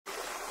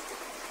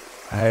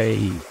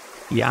Hey,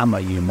 Yama,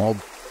 you mob.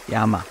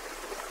 Yama.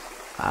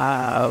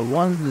 I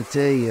wanted to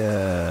tell you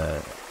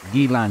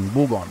giilang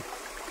Buugang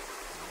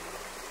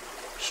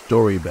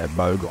story about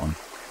Bogong.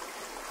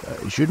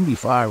 It shouldn't be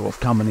far off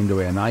coming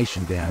into our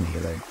nation down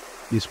here.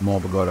 This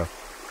mob have got to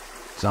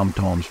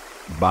sometimes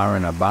burrow.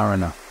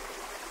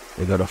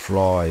 They got to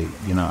fly,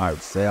 over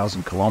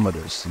 1,000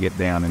 kilometres to get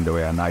down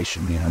into our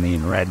nation down here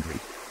in Wiradjuri.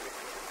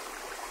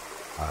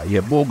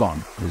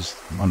 Buugang is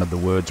one of the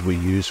words we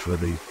use for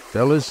the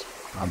fellas.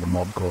 The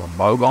mob call them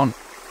Bogong.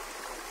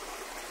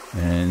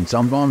 And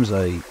sometimes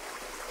in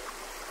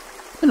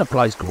a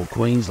place called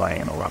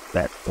Queensland or up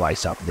that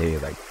place up there,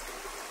 they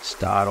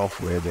start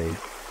off where their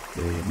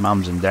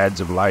mums and dads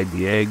have laid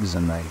the eggs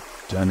and they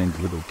turn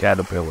into little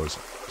caterpillars.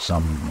 I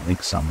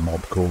think some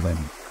mob call them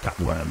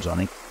cutworms, I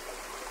think.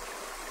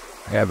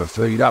 They have a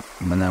feed up,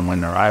 and then when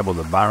they're able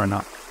to burrow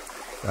up,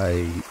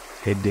 they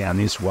head down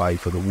this way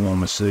for the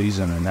warmer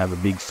season and have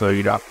a big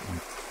feed up and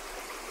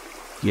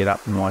get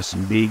up nice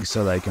and big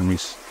so they can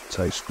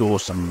store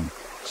some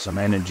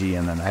energy,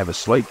 and then have a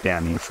sleep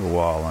down here for a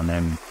while, and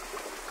then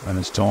when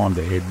it's time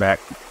to head back,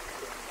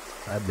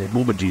 their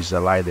buubajis, they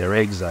lay their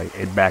eggs, they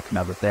head back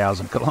another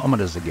 1,000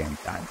 kilometres again.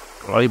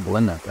 Unbelievable,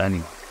 isn't it?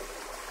 Anyway,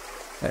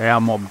 our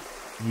mob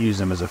use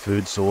them as a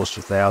food source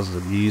for thousands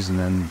of years, and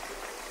then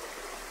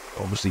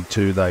obviously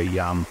too they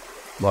a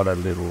lot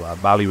of little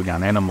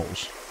Buugang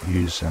animals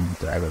use them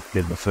to have a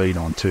bit of a feed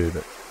on too.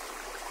 But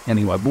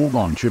anyway,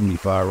 Buugang shouldn't be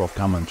far off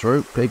coming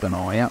through. Keep an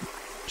eye out.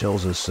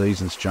 Tells us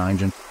seasons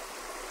changing.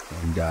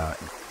 And I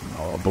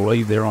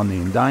believe they're on the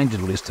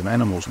endangered list of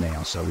animals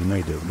now, so we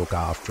need to look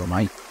after them,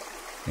 eh?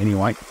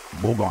 Anyway,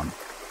 Buugang,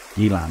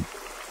 giilang,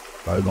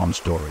 Bogong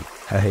story.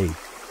 Hey,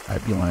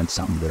 hope you learned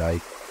something today.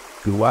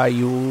 Good way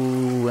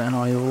you, and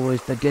I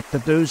always forget to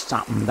do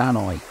something, don't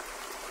I?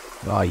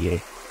 Oh yeah,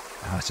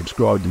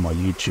 subscribe to my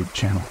YouTube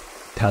channel.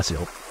 Does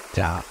help.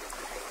 Ta.